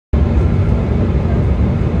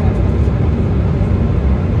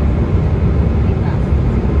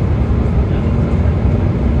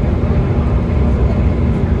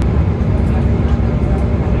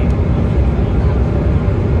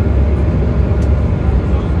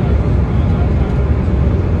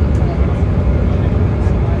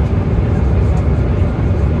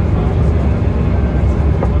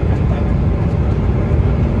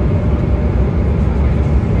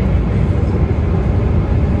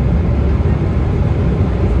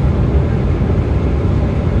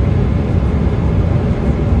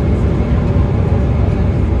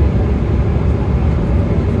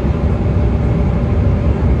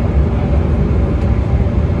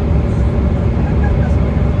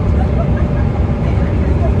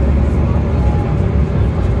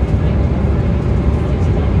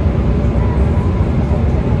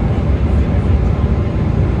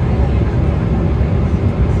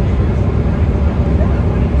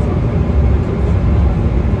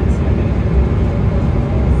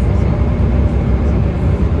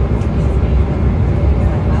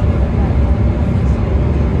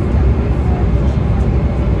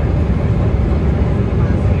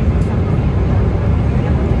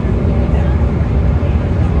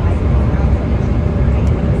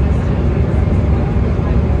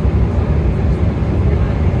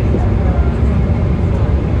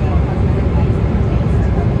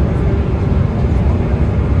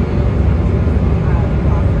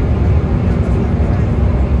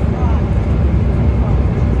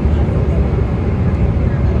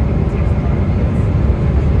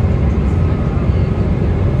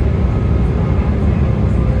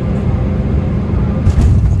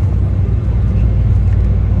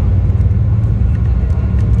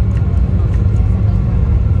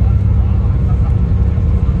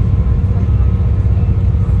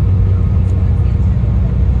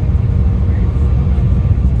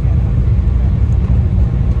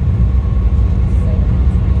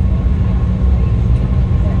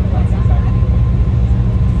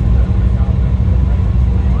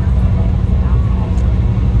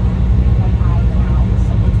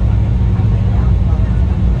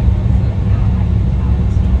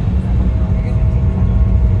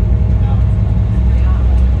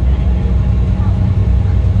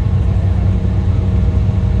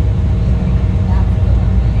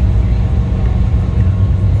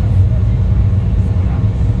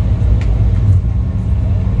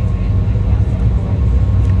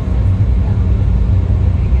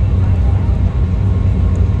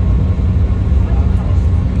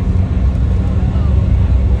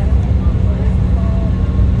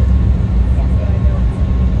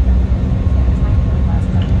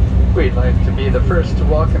the first to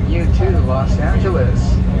welcome you to Los Angeles,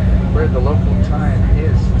 where the local time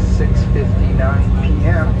is 6:59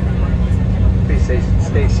 p.m. Please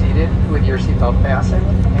stay seated with your seatbelt fastened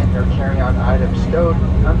and your carry-on items stowed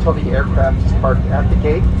until the aircraft is parked at the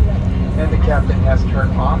gate and the captain has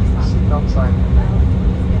turned off the seatbelt sign.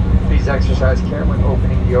 Please exercise care when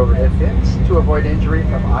opening the overhead bins to avoid injury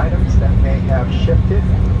from items that may have shifted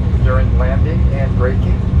during landing and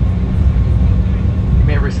braking. You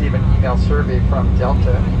may receive an email survey from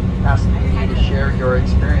Delta asking you to share your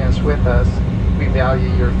experience with us. We value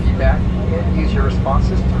your feedback and use your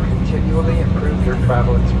responses to continually improve your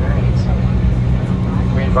travel experience.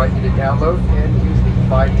 We invite you to download and use the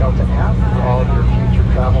Fly Delta app for all of your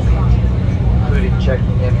future travel needs, including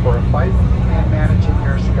checking in for a flight and managing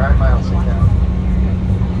your SkyMiles account.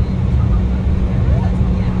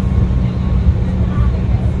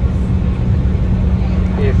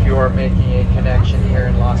 If you are making a connection here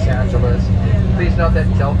in Los Angeles, please note that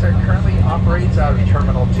Delta currently operates out of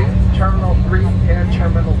Terminal 2, Terminal 3, and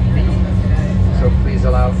Terminal B. So please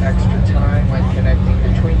allow extra time when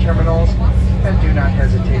connecting between terminals and do not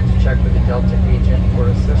hesitate to check with a Delta agent for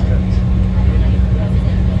assistance.